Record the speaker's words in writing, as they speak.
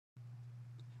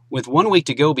With 1 week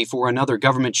to go before another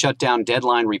government shutdown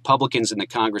deadline, Republicans in the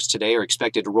Congress today are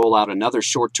expected to roll out another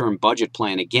short-term budget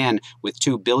plan again with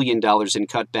 $2 billion in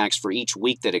cutbacks for each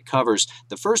week that it covers.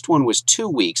 The first one was 2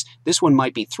 weeks. This one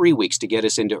might be 3 weeks to get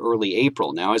us into early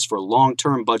April. Now, as for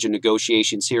long-term budget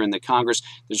negotiations here in the Congress,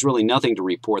 there's really nothing to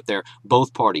report there.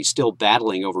 Both parties still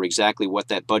battling over exactly what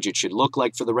that budget should look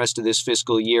like for the rest of this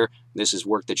fiscal year. This is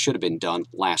work that should have been done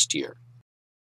last year.